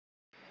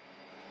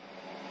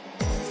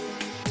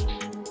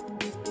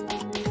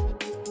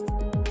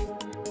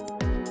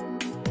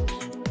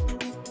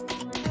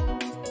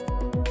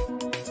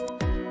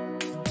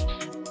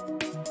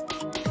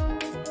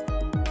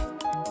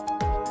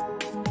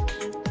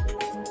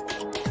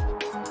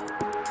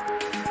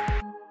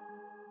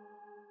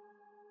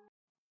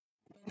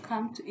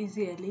Welcome to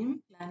EasyElimu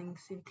Learning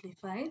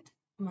Simplified.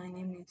 My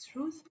name is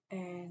Ruth,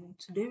 and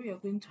today we are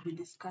going to be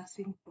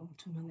discussing from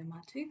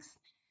mathematics.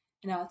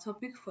 And our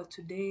topic for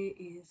today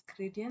is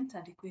gradient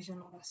and equation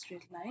of a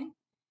straight line,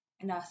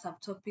 and our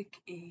subtopic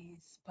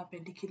is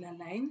perpendicular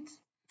lines.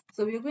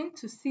 So we are going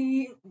to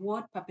see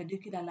what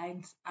perpendicular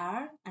lines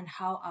are and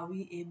how are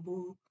we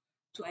able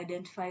to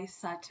identify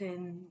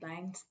certain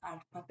lines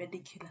are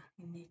perpendicular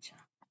in nature.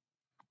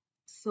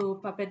 So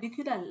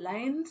perpendicular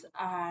lines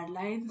are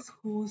lines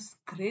whose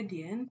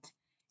gradient,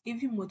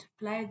 if you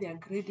multiply their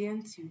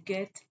gradients, you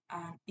get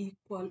an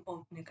equal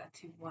of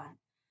 -1.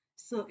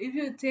 So if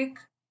you take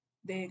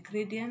the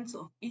gradients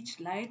of each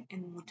line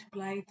and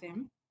multiply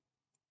them,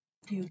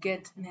 you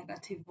get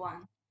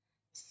 -1.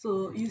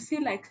 So you see,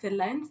 like, the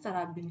lines that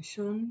have been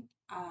shown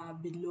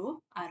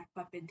below are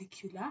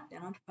perpendicular.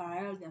 They're not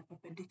parallel, they're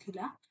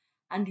perpendicular.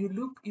 And you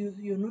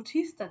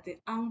notice that the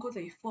angle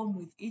they form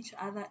with each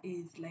other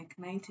is like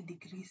 90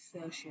 degrees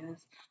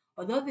Celsius.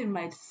 Although they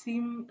might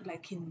seem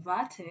like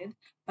inverted,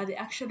 but they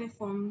actually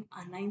form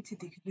a 90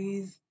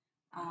 degrees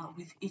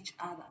with each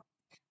other.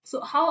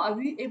 So how are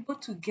we able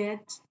to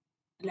get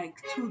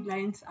like two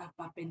lines are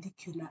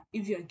perpendicular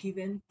if you're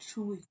given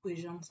two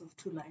equations of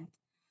two lines?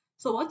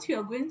 So what you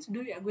are going to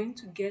do, you are going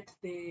to get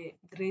the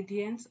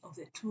gradients of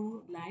the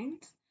two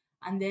lines,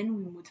 and then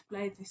we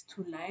multiply these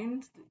two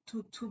lines, the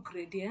two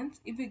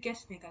gradients. If we get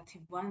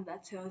 -1,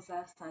 that tells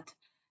us that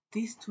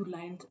these two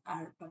lines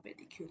are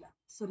perpendicular.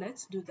 So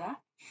let's do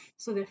that.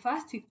 So the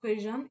first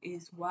equation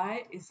is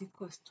y is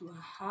equals to a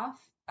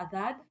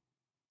third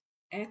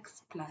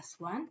x plus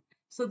 1.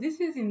 So this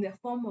is in the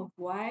form of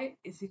y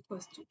is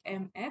equals to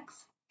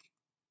mx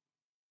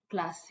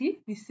plus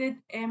c. We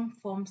said m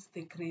forms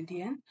the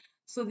gradient.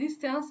 So this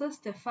tells us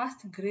the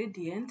first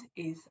gradient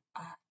is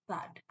a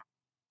third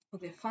for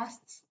the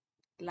first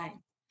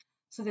line.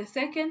 So the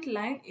second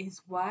line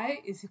is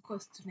y is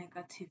equals to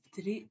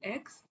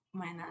 -3x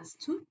minus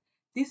 2.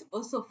 This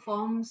also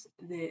forms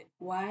the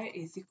y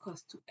is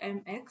equals to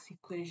mx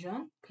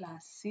equation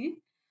plus c.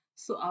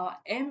 So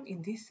our m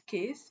in this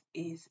case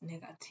is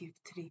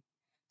 -3.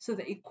 So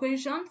the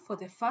equation for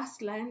the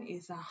first line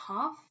is a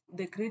half,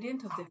 the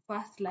gradient of the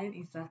first line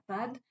is a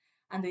third,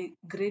 and the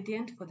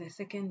gradient for the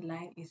second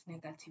line is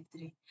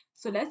 -3.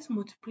 So let's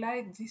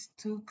multiply these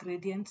two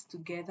gradients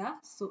together.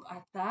 So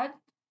a third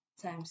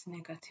times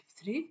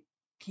 -3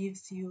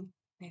 gives you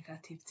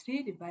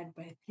 -3 divided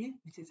by 3,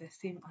 which is the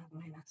same as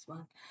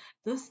 -1.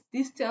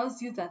 This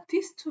tells you that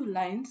these two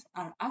lines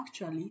are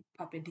actually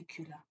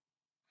perpendicular.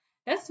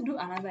 Let's do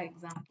another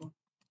example.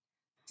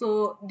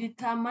 So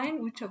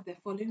determine which of the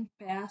following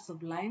pairs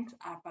of lines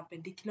are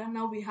perpendicular.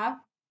 Now we have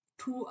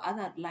two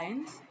other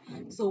lines.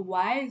 So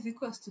y is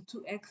equals to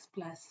 2x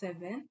plus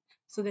 7.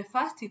 So the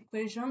first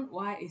equation,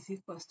 y is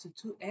equals to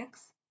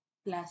 2x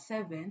plus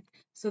 7.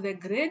 So the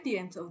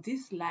gradient of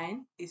this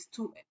line is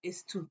 2,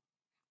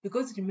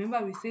 because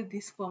remember we said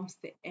this forms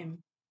the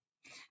m.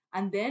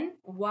 And then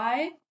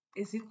y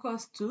is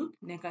equals to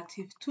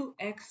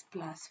 -2x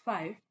plus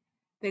 5.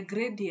 The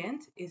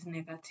gradient is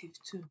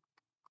 -2.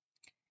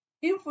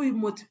 If we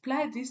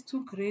multiply these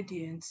two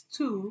gradients,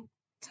 2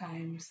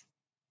 times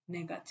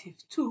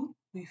 -2,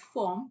 we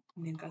form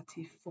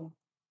 -4,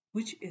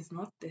 which is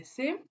not the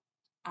same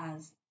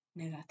as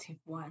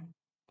 -1.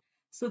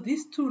 So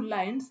these two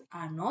lines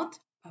are not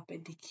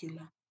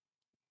perpendicular.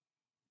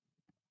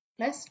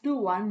 Let's do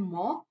one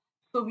more.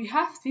 So we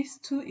have these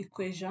two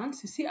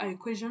equations. You see, our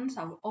equations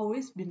have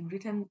always been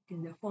written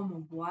in the form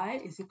of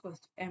y is equals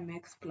to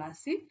mx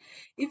plus c.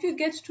 If you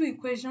get two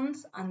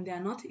equations and they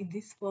are not in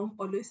this form,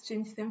 always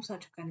change them so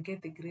that you can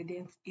get the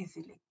gradients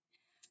easily.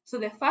 So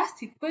the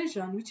first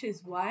equation, which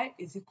is y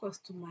is equals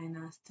to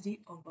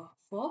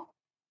 -3/4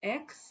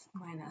 x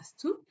minus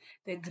 2,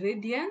 the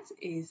gradient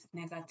is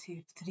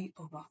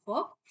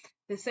 -3/4.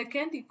 The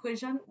second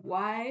equation,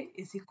 y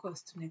is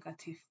equals to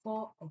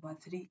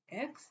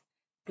 -4/3x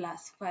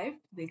plus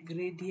 5, the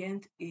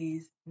gradient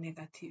is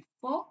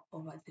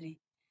 -4/3.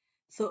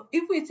 So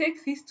if we take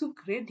these two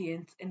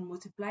gradients and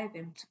multiply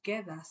them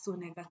together, so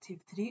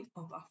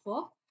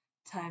 -3/4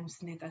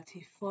 times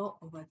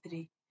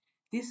 -4/3,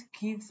 this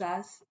gives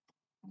us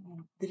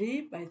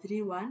 3 by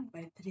 3, 1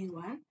 by 3,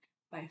 1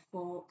 by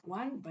 4,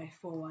 1 by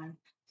 4, 1.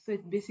 So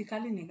it's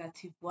basically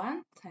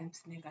 -1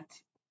 times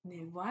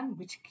 -1,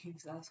 which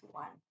gives us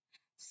 1.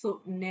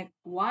 So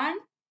 1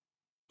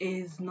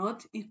 is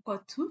not equal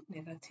to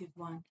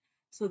 -1.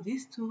 So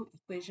these two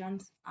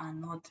equations are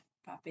not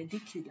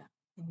perpendicular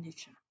in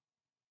nature.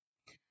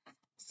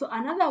 So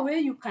another way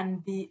you can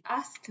be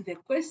asked the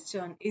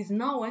question is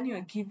now when you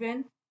are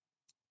given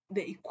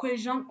the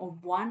equation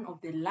of one of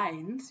the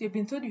lines. You've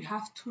been told you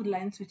have two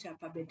lines which are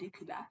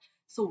perpendicular.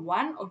 So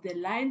one of the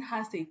line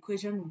has the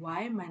equation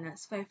y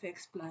minus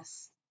 5x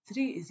plus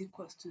 3 is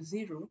equals to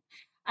 0.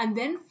 And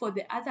then for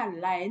the other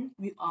line,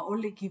 we are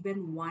only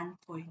given 1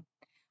 point.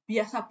 We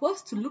are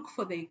supposed to look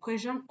for the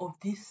equation of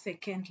this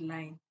second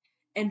line.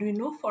 And we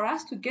know for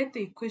us to get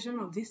the equation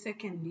of this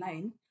second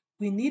line,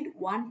 we need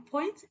 1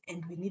 point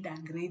and we need a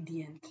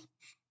gradient.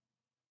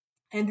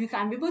 And we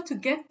can be able to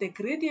get the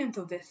gradient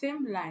of the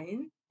same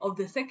line of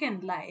the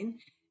second line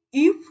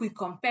if we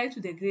compare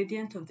to the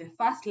gradient of the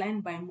first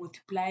line by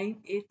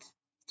multiplying it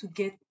to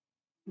get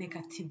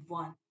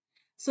 -1.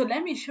 So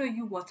let me show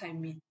you what I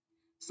mean.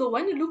 So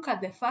when you look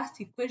at the first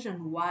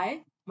equation,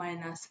 y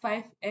minus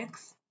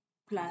 5x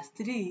plus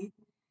 3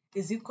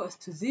 is equals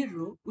to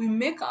 0, we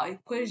make our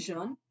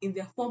equation in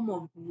the form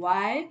of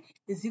y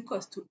is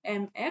equals to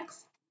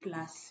mx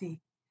plus c.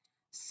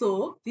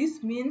 So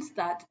this means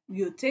that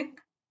we'll take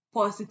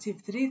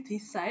positive 3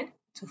 this side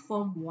to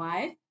form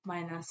y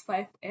minus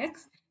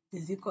 5x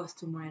is equals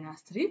to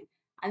minus 3.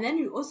 And then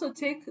we also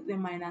take the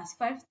minus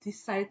 5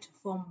 this side to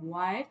form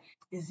y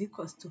is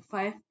equals to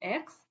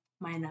 5x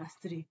minus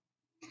 3.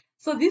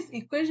 So this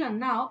equation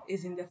now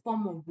is in the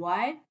form of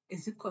y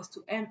is equals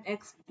to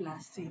mx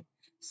plus c.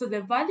 So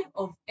the value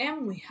of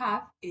m we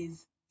have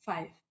is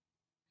 5.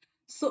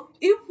 So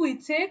if we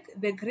take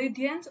the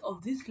gradient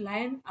of this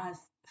line as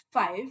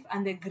 5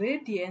 and the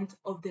gradient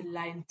of the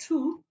line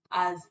 2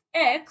 as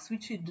x,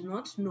 which we do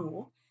not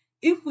know,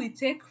 if we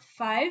take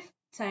 5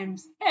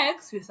 times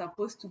x, we're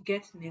supposed to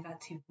get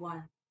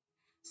 -1.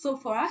 So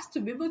for us to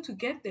be able to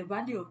get the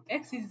value of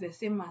x is the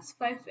same as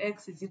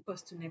 5x is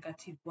equals to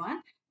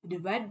 -1. We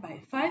divide by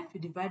 5, we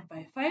divide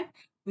by 5,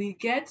 we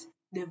get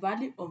the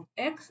value of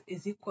x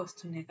is equals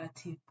to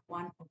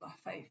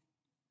 -1/5.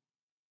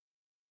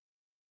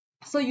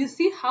 So you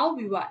see how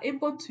we were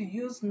able to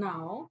use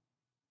now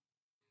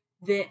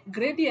the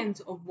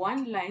gradient of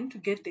one line to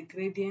get the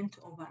gradient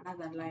of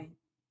another line.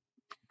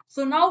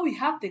 So now we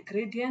have the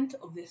gradient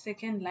of the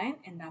second line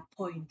and a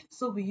point.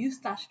 So we use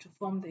that to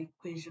form the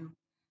equation.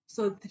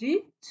 So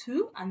 3,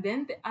 2, and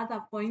then the other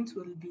point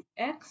will be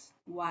x,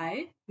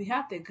 y. We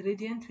have the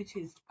gradient which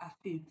is a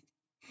fifth.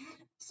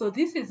 So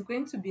this is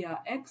going to be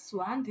our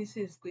x1, this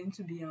is going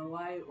to be our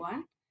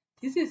y1,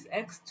 this is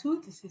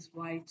x2, this is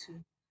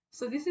y2.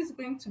 So this is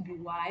going to be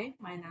y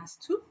minus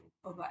 2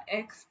 over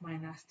x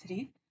minus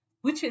 3,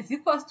 which is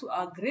equals to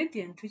our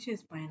gradient, which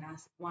is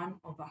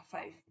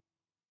 -1/5.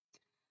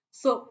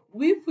 So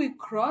if we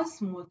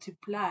cross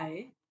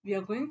multiply, we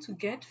are going to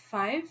get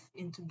 5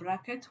 into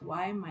bracket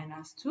y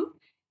minus 2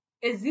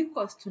 is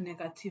equals to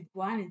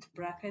 -1 into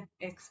bracket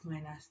x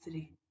minus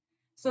 3.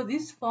 So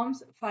this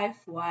forms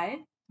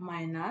 5y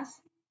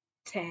minus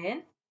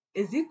 10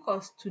 is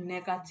equals to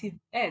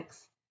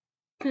 -x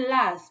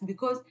plus,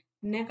 because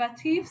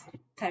negatives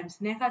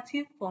times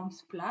negative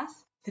forms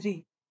plus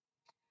 3.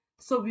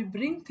 So we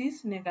bring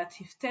this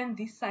 -10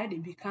 this side,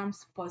 it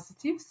becomes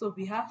positive. So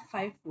we have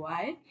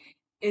 5y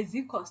is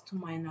equals to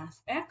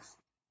 -x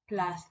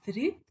plus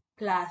 3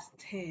 plus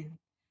 10.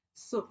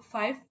 So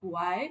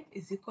 5y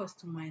is equals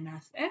to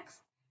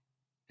 -x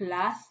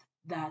plus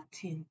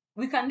 13.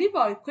 We can leave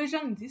our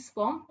equation in this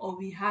form, or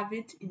we have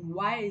it in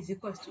y is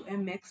equals to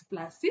mx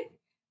plus c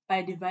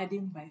by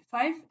dividing by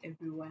 5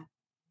 everywhere.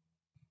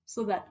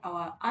 So that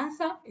our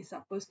answer is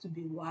supposed to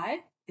be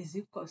y is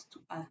equals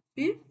to a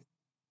fifth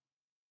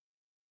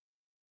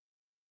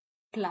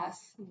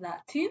plus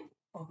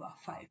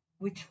 13/5,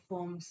 which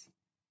forms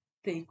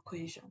the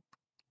equation.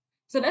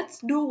 So let's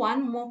do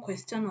one more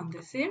question on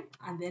the same,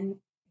 and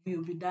then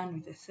we'll be done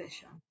with the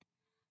session.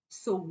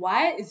 So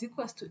y is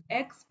equals to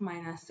x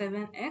minus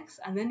 7x,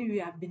 and then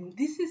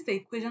this is the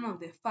equation of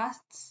the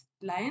first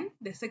line.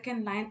 The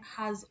second line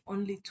has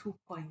only 2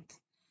 points.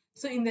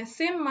 So in the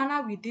same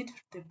manner we did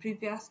the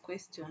previous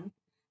question,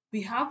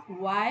 we have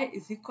y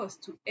is equals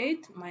to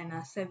 8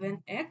 minus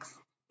 7x.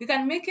 We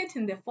can make it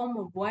in the form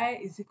of y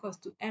is equals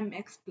to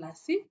mx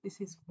plus c. This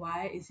is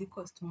y is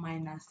equals to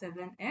minus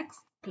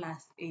 7x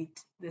plus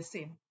 8, the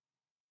same.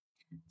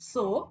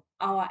 So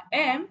our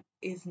m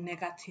is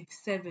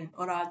 -7,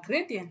 or our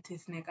gradient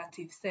is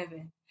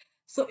 -7.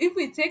 So if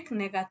we take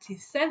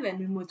 -7,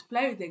 we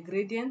multiply with the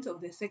gradient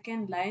of the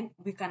second line,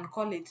 we can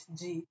call it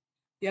g.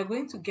 We are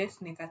going to get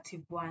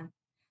 -1.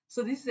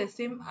 So this is the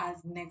same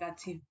as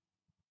 -7g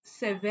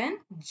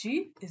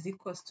is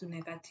equals to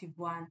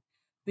 -1.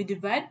 We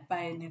divide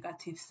by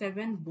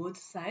 -7 both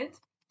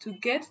sides to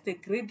get the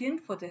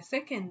gradient for the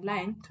second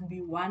line to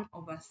be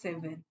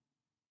 1/7.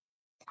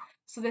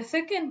 So the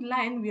second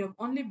line, we have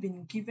only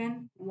been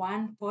given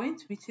 1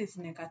 point, which is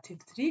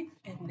 -3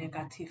 and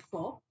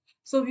 -4.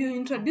 So we will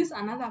introduce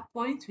another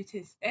point, which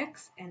is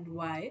x and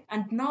y,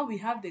 and now we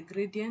have the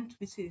gradient,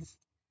 which is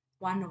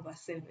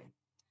 1/7.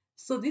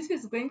 So this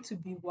is going to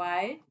be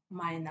y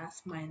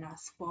minus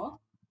 -4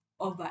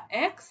 over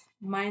x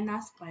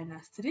minus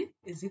 -3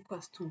 is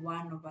equals to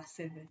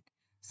 1/7.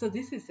 So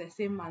this is the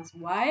same as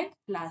y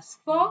plus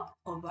 4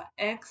 over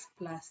x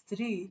plus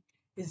 3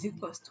 is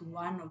equals to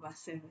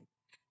 1/7.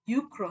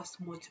 You cross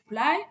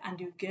multiply and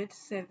you get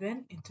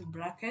 7 into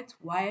bracket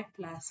y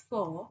plus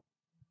 4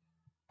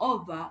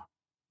 over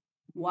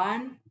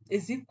 1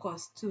 is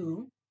equals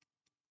to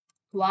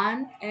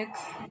 1x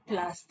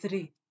plus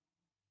 3.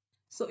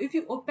 So if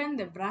you open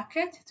the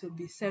bracket, it will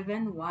be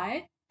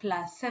 7y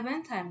plus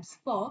 7 times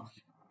 4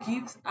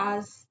 gives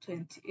us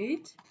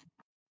 28.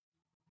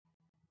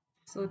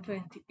 So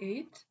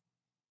 28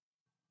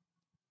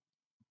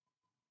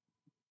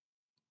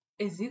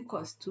 is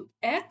equals to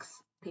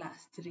x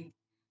plus 3.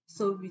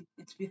 So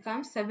it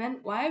becomes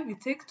 7y. We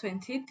take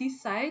 28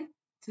 this side,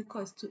 it's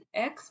equals to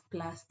x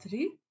plus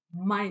 3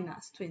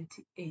 minus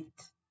 28.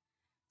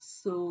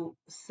 So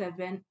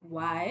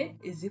 7y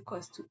is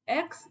equals to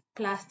x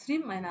plus 3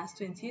 minus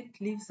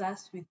 28 leaves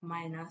us with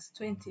minus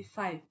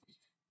 25.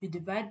 We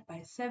divide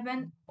by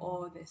 7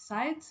 all the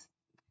sides.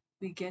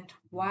 We get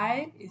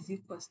y is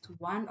equals to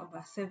 1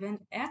 over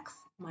 7x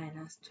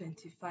minus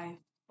 25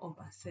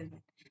 over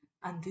 7.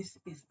 And this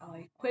is our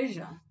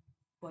equation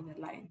for the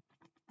line.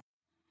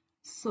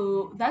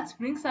 So that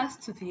brings us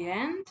to the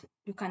end.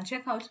 You can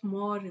check out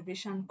more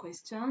revision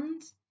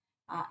questions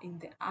in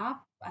the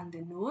app and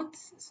the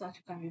notes so that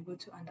you can be able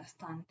to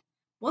understand.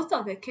 Most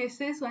of the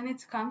cases, when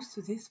it comes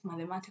to this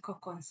mathematical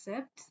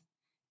concept,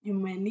 you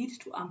may need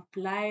to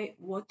apply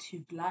what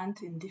you've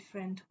learned in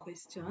different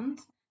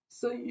questions.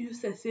 So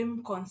use the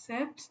same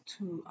concept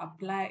to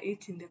apply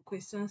it in the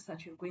questions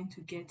that you're going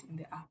to get in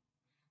the app.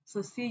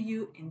 So see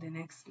you in the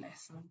next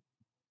lesson.